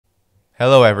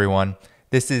Hello, everyone.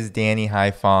 This is Danny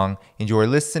Haiphong, and you are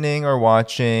listening or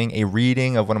watching a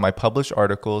reading of one of my published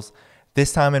articles,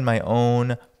 this time in my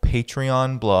own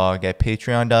Patreon blog at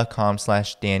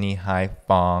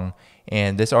patreon.com/DannyHaiphong.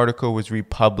 And this article was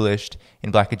republished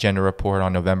in Black Agenda Report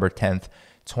on November 10th,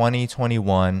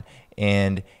 2021,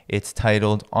 and it's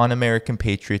titled On American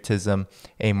Patriotism,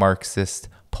 a Marxist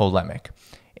Polemic.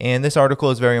 And this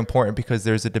article is very important because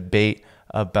there's a debate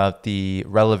about the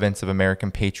relevance of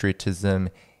American patriotism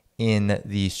in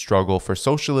the struggle for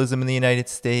socialism in the United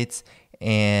States.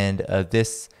 And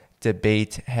this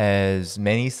debate has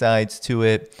many sides to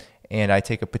it. And I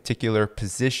take a particular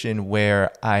position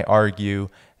where I argue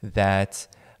that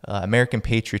American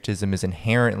patriotism is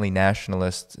inherently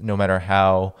nationalist, no matter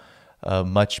how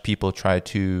much people try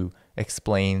to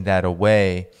explain that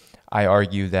away. I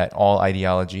argue that all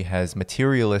ideology has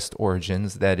materialist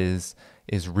origins, that is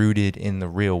rooted in the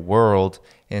real world,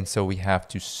 and so we have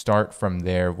to start from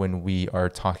there when we are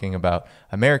talking about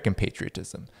American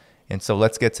patriotism. And so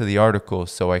let's get to the article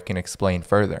so I can explain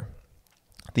further.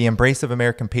 The embrace of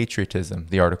American patriotism,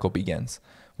 the article begins,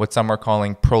 what some are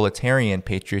calling proletarian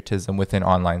patriotism within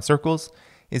online circles,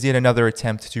 is yet another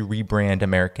attempt to rebrand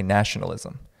American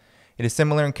nationalism. It is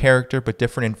similar in character but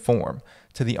different in form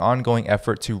to the ongoing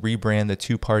effort to rebrand the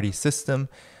two-party system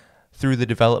through the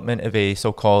development of a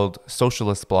so-called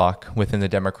socialist bloc within the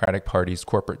Democratic Party's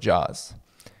corporate jaws.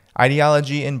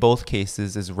 Ideology in both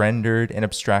cases is rendered an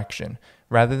abstraction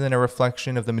rather than a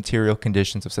reflection of the material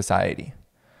conditions of society.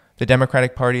 The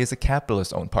Democratic Party is a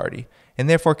capitalist-owned party and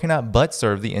therefore cannot but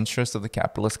serve the interests of the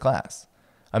capitalist class.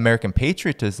 American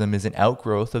patriotism is an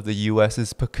outgrowth of the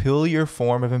U.S.'s peculiar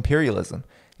form of imperialism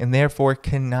and therefore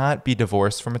cannot be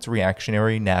divorced from its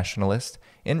reactionary, nationalist,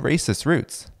 and racist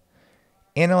roots.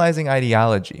 Analyzing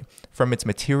ideology from its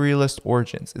materialist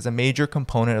origins is a major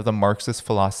component of the Marxist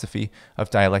philosophy of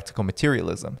dialectical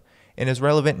materialism and is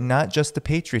relevant not just to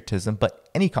patriotism but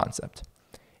any concept.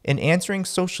 In answering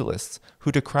socialists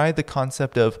who decried the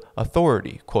concept of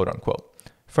authority, quote unquote,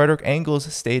 Frederick Engels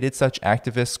stated such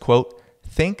activists, quote,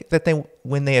 think that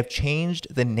when they have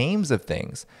changed the names of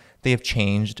things, they have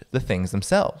changed the things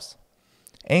themselves.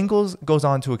 Engels goes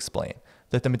on to explain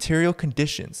that the material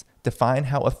conditions define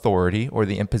how authority, or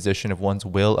the imposition of one's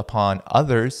will upon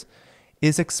others,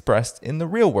 is expressed in the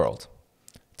real world.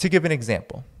 To give an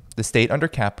example, the state under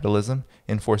capitalism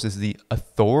enforces the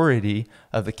authority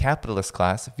of the capitalist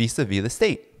class vis-a-vis the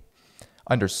state.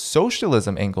 Under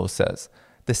socialism, Engels says,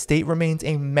 the state remains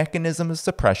a mechanism of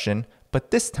suppression,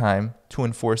 but this time to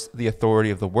enforce the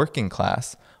authority of the working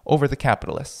class over the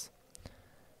capitalists.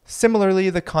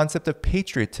 Similarly, the concept of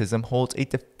patriotism holds a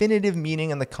definitive meaning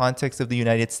in the context of the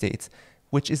United States,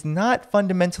 which is not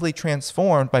fundamentally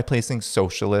transformed by placing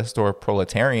socialist or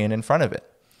proletarian in front of it.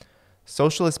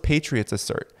 Socialist patriots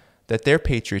assert that their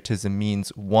patriotism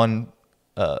means one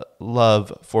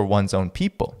love for one's own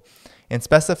people, and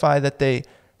specify that they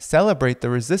celebrate the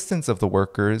resistance of the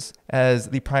workers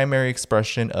as the primary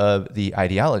expression of the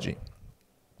ideology.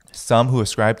 Some who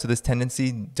ascribe to this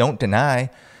tendency don't deny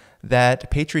that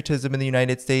patriotism in the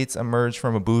United States emerged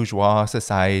from a bourgeois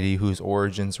society whose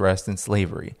origins rest in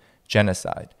slavery,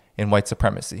 genocide, and white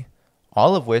supremacy,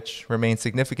 all of which remain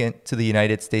significant to the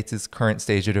United States' current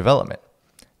stage of development.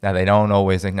 Now, they don't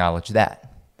always acknowledge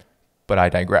that, but I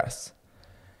digress.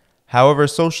 However,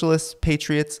 socialist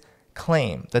patriots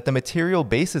claim that the material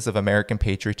basis of American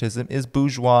patriotism is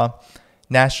bourgeois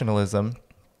nationalism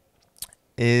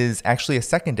is actually a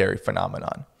secondary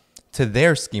phenomenon to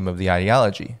their scheme of the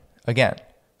ideology. Again,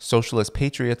 socialist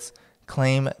patriots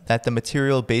claim that the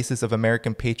material basis of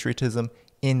American patriotism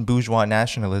in bourgeois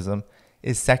nationalism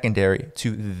is secondary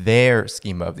to their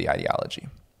schema of the ideology.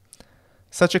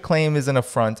 Such a claim is an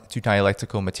affront to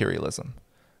dialectical materialism.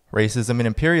 Racism and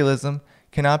imperialism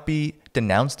cannot be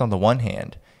denounced on the one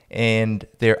hand, and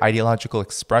their ideological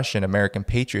expression, American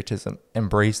patriotism,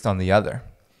 embraced on the other.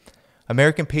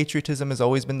 American patriotism has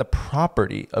always been the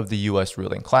property of the U.S.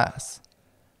 ruling class.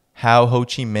 How Ho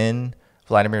Chi Minh,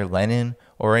 Vladimir Lenin,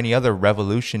 or any other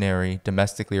revolutionary,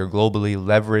 domestically or globally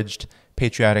leveraged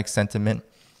patriotic sentiment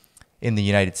in the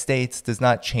United States does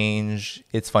not change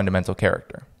its fundamental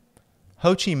character.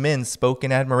 Ho Chi Minh spoke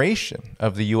in admiration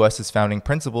of the U.S.'s founding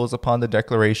principles upon the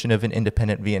declaration of an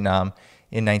independent Vietnam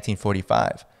in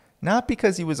 1945, not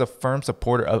because he was a firm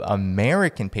supporter of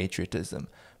American patriotism,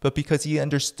 but because he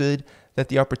understood that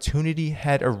the opportunity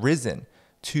had arisen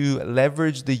to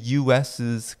leverage the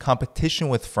U.S.'s competition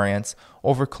with France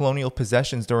over colonial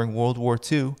possessions during World War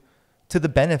II to the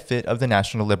benefit of the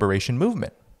national liberation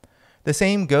movement. The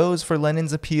same goes for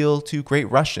Lenin's appeal to great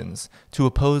Russians to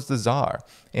oppose the Tsar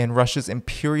and Russia's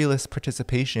imperialist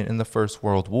participation in the First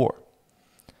World War.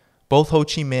 Both Ho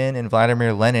Chi Minh and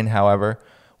Vladimir Lenin, however,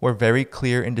 were very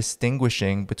clear in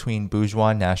distinguishing between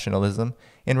bourgeois nationalism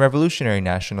and revolutionary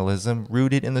nationalism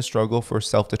rooted in the struggle for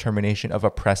self-determination of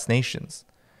oppressed nations.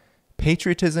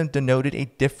 Patriotism denoted a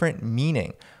different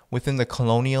meaning within the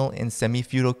colonial and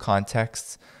semi-feudal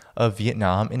contexts of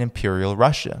Vietnam and Imperial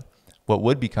Russia, what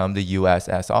would become the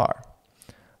USSR.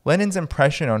 Lenin's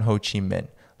impression on Ho Chi Minh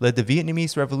led the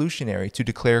Vietnamese revolutionary to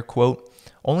declare, quote,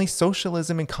 "Only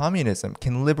socialism and communism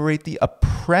can liberate the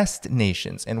oppressed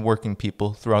nations and working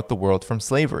people throughout the world from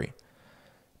slavery."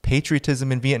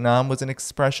 Patriotism in Vietnam was an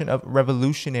expression of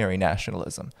revolutionary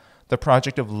nationalism, the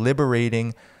project of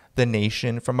liberating the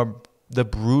nation from the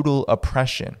brutal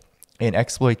oppression and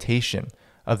exploitation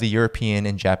of the European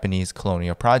and Japanese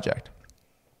colonial project.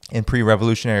 In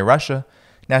pre-revolutionary Russia,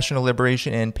 national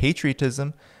liberation and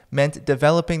patriotism meant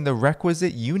developing the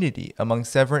requisite unity among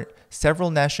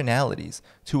several nationalities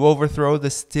to overthrow the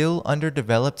still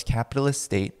underdeveloped capitalist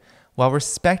state while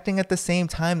respecting at the same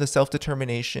time the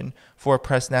self-determination for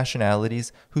oppressed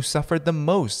nationalities who suffered the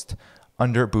most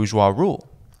under bourgeois rule.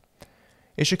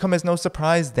 It should come as no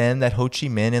surprise then that Ho Chi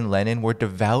Minh and Lenin were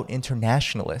devout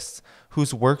internationalists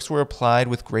whose works were applied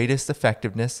with greatest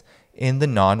effectiveness in the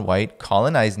non-white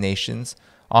colonized nations,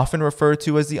 often referred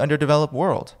to as the underdeveloped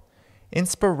world.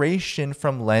 Inspiration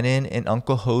from Lenin and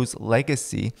Uncle Ho's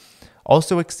legacy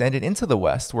also extended into the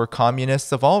West, where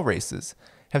communists of all races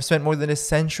have spent more than a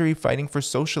century fighting for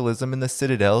socialism in the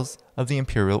citadels of the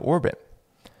imperial orbit.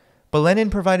 But Lenin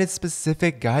provided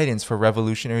specific guidance for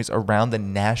revolutionaries around the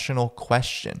national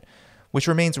question, which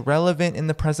remains relevant in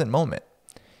the present moment.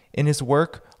 In his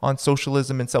work on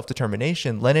socialism and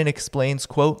self-determination, Lenin explains,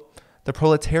 quote, "The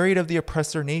proletariat of the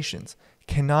oppressor nations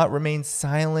cannot remain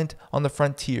silent on the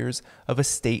frontiers of a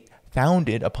state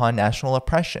founded upon national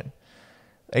oppression,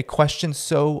 a question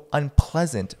so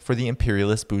unpleasant for the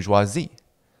imperialist bourgeoisie.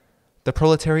 The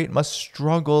proletariat must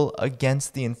struggle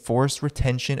against the enforced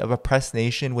retention of oppressed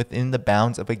nation within the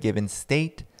bounds of a given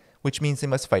state, which means they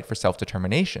must fight for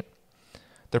self-determination.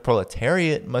 The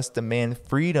proletariat must demand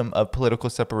freedom of political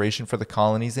separation for the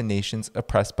colonies and nations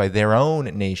oppressed by their own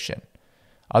nation.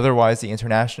 Otherwise, the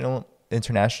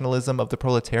internationalism of the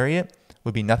proletariat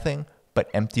would be nothing but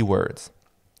empty words."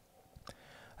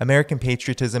 American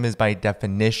patriotism is by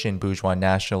definition bourgeois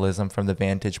nationalism from the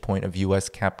vantage point of U.S.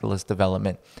 capitalist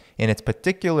development in its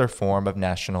particular form of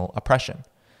national oppression.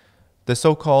 The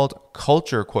so-called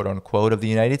culture, quote-unquote, of the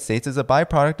United States is a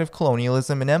byproduct of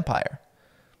colonialism and empire.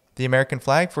 The American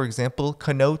flag, for example,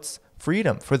 connotes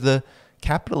freedom for the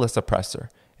capitalist oppressor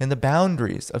and the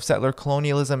boundaries of settler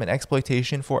colonialism and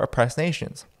exploitation for oppressed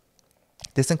nations.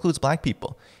 This includes black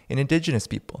people and indigenous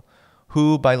people,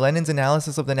 who, by Lenin's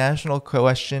analysis of the national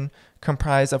question,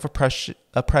 comprise of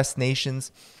oppressed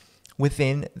nations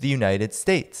within the United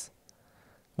States.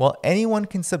 While anyone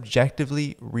can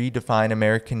subjectively redefine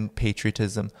American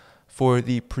patriotism for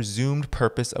the presumed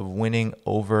purpose of winning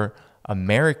over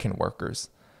American workers,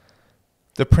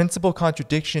 the principal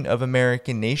contradiction of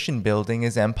American nation building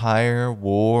is empire,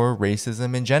 war,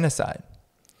 racism, and genocide.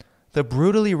 The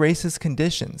brutally racist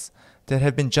conditions that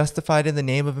have been justified in the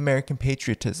name of American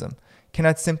patriotism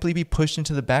cannot simply be pushed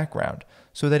into the background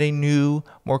so that a new,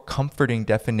 more comforting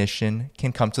definition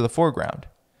can come to the foreground.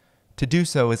 To do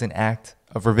so is an act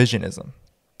of revisionism.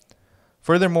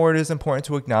 Furthermore, it is important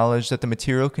to acknowledge that the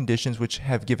material conditions which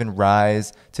have given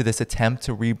rise to this attempt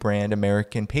to rebrand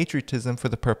American patriotism for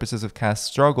the purposes of caste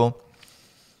struggle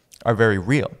are very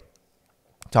real.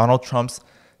 Donald Trump's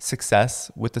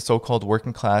success with the so-called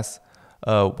working class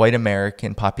white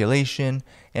American population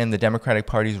and the Democratic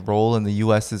Party's role in the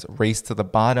U.S.'s race to the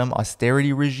bottom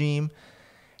austerity regime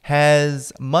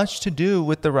has much to do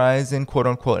with the rise in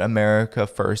quote-unquote America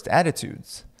First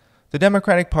attitudes. The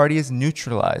Democratic Party has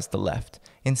neutralized the left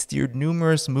and steered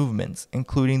numerous movements,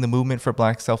 including the movement for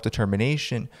black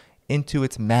self-determination, into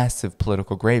its massive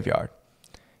political graveyard.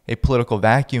 A political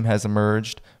vacuum has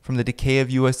emerged from the decay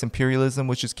of U.S. imperialism,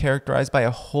 which is characterized by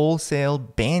a wholesale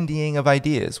bandying of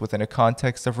ideas within a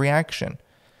context of reaction.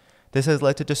 This has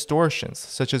led to distortions,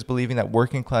 such as believing that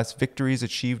working class victories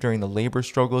achieved during the labor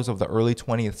struggles of the early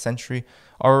 20th century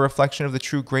are a reflection of the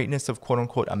true greatness of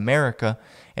quote-unquote America,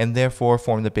 and therefore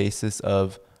form the basis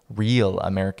of real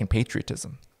American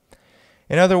patriotism.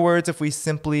 In other words, if we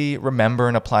simply remember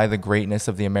and apply the greatness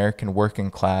of the American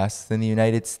working class, then the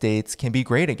United States can be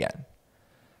great again.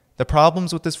 The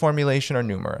problems with this formulation are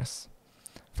numerous.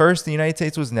 First, the United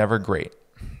States was never great,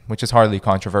 which is hardly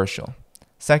controversial.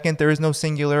 Second, there is no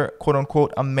singular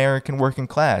quote-unquote American working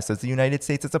class, as the United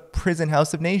States is a prison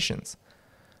house of nations.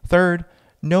 Third,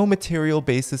 no material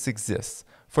basis exists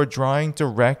for drawing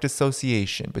direct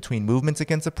association between movements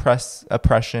against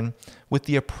oppression with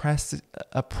the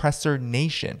oppressor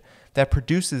nation that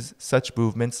produces such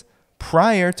movements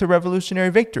prior to revolutionary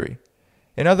victory.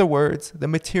 In other words, the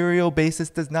material basis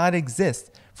does not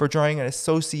exist for drawing an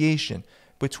association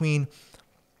between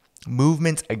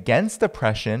movements against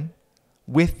oppression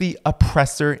with the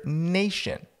oppressor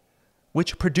nation,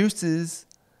 which produces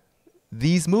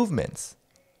these movements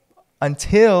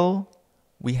until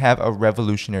we have a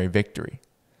revolutionary victory.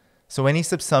 So any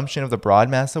subsumption of the broad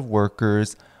mass of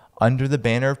workers under the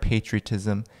banner of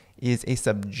patriotism is a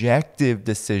subjective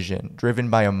decision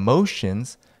driven by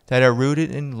emotions that are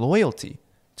rooted in loyalty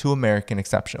to American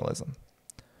exceptionalism.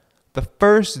 The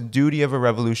first duty of a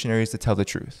revolutionary is to tell the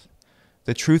truth.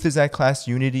 The truth is that class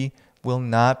unity will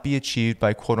not be achieved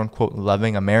by quote-unquote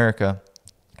loving America,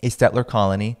 a settler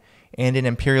colony, and an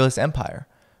imperialist empire,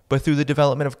 but through the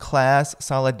development of class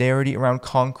solidarity around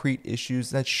concrete issues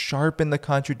that sharpen the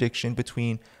contradiction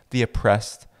between the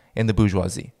oppressed and the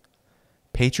bourgeoisie.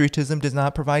 Patriotism does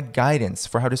not provide guidance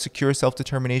for how to secure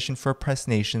self-determination for oppressed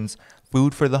nations,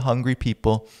 food for the hungry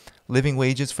people, living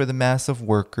wages for the mass of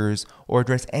workers, or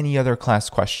address any other class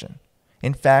question.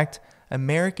 In fact,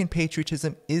 American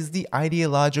patriotism is the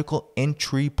ideological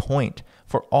entry point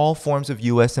for all forms of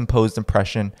U.S. imposed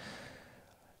oppression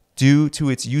due to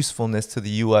its usefulness to the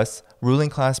U.S. ruling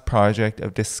class project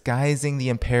of disguising the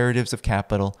imperatives of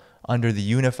capital under the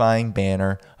unifying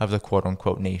banner of the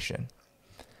quote-unquote nation.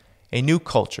 A new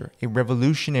culture, a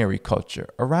revolutionary culture,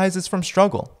 arises from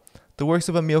struggle. The works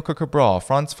of Amilcar Cabral,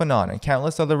 Frantz Fanon, and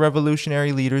countless other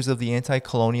revolutionary leaders of the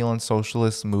anti-colonial and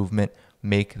socialist movement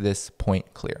make this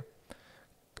point clear.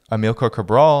 Amilcar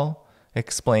Cabral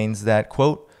explains that,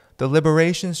 quote, the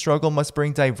liberation struggle must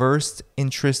bring diverse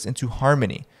interests into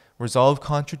harmony, resolve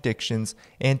contradictions,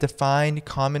 and define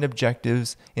common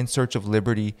objectives in search of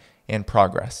liberty and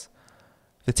progress.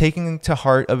 The taking to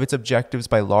heart of its objectives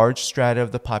by large strata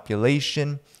of the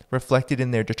population, reflected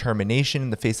in their determination in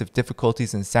the face of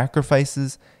difficulties and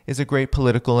sacrifices, is a great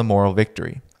political and moral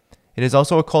victory. It is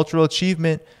also a cultural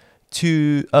achievement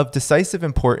of decisive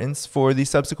importance for the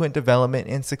subsequent development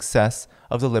and success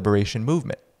of the liberation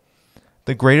movement.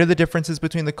 The greater the differences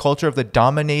between the culture of the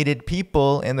dominated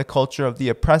people and the culture of the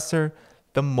oppressor,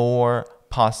 the more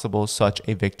possible such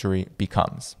a victory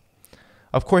becomes.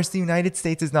 Of course, the United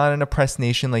States is not an oppressed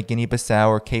nation like Guinea-Bissau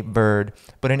or Cape Verde,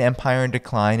 but an empire in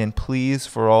decline. And please,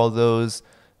 for all those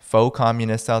faux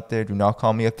communists out there, do not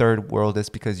call me a third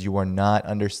worldist because you are not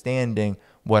understanding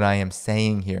what I am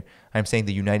saying here. I am saying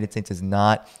the United States is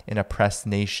not an oppressed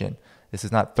nation. This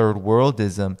is not third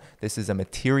worldism. This is a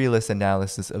materialist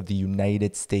analysis of the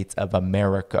United States of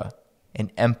America,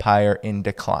 an empire in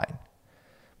decline.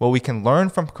 What we can learn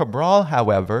from Cabral,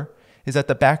 however, is that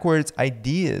the backwards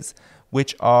ideas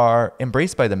which are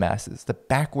embraced by the masses, the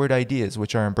backward ideas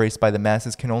which are embraced by the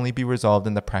masses can only be resolved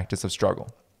in the practice of struggle.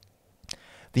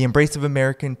 The embrace of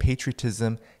American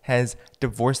patriotism has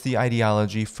divorced the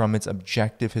ideology from its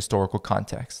objective historical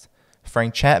context.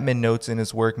 Frank Chapman notes in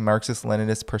his work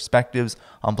Marxist-Leninist Perspectives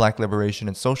on Black Liberation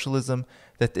and Socialism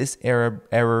that this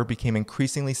error became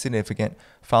increasingly significant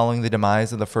following the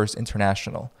demise of the First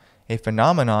International, a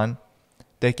phenomenon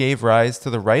that gave rise to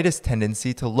the rightist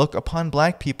tendency to look upon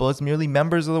black people as merely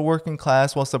members of the working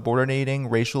class while subordinating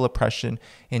racial oppression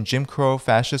and Jim Crow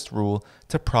fascist rule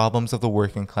to problems of the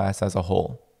working class as a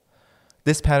whole.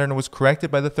 This pattern was corrected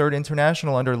by the Third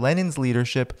International under Lenin's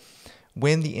leadership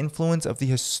when the influence of the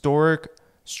historic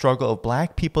struggle of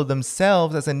black people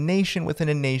themselves as a nation within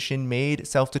a nation made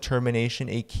self-determination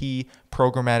a key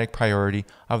programmatic priority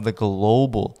of the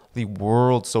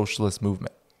world socialist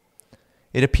movement.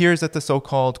 It appears that the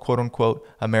so-called quote-unquote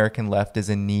American left is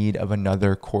in need of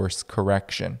another course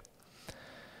correction.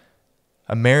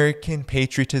 American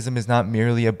patriotism is not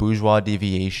merely a bourgeois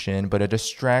deviation, but a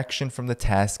distraction from the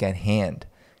task at hand.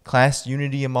 Class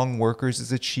unity among workers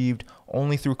is achieved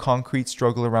only through concrete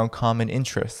struggle around common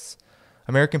interests.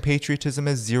 American patriotism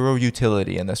has zero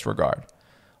utility in this regard.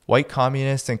 White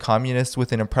communists and communists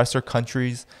within oppressor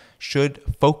countries should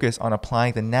focus on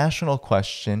applying the national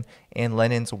question and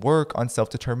Lenin's work on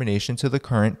self-determination to the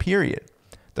current period.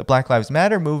 The Black Lives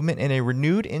Matter movement and a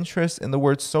renewed interest in the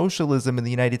word socialism in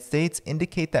the United States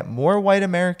indicate that more white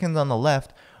Americans on the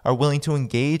left are willing to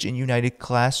engage in united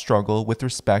class struggle with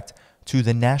respect to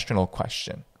the national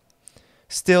question.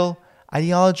 Still,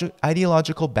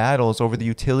 ideological battles over the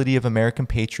utility of American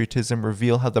patriotism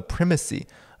reveal how the primacy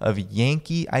of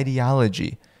Yankee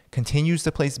ideology continues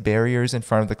to place barriers in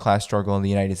front of the class struggle in the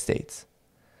United States.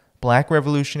 Black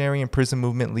revolutionary and prison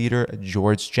movement leader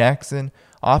George Jackson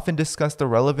often discussed the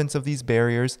relevance of these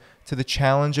barriers to the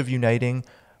challenge of uniting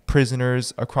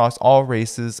prisoners across all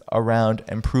races around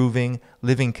improving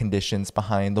living conditions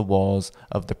behind the walls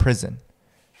of the prison.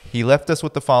 He left us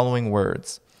with the following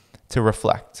words to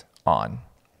reflect on.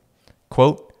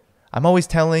 Quote, "I'm always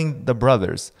telling the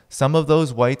brothers, some of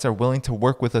those whites are willing to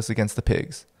work with us against the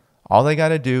pigs. All they got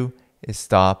to do is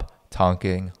stop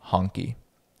talking honky."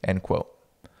 End quote.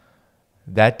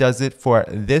 That does it for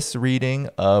this reading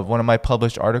of one of my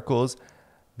published articles,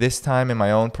 this time in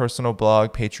my own personal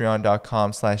blog,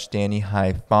 patreon.com/Danny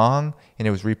Haiphong, and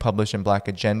it was republished in Black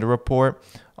Agenda Report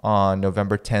on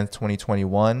November 10th,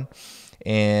 2021.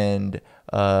 And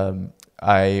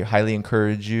I highly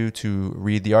encourage you to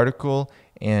read the article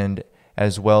and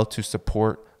as well to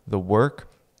support the work.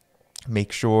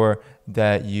 Make sure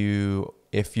that you,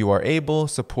 if you are able,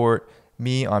 support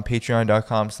me on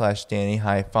patreon.com/Danny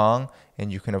Haiphong.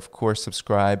 And you can, of course,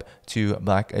 subscribe to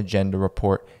Black Agenda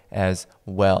Report as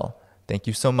well. Thank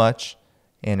you so much.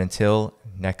 And until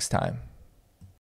next time.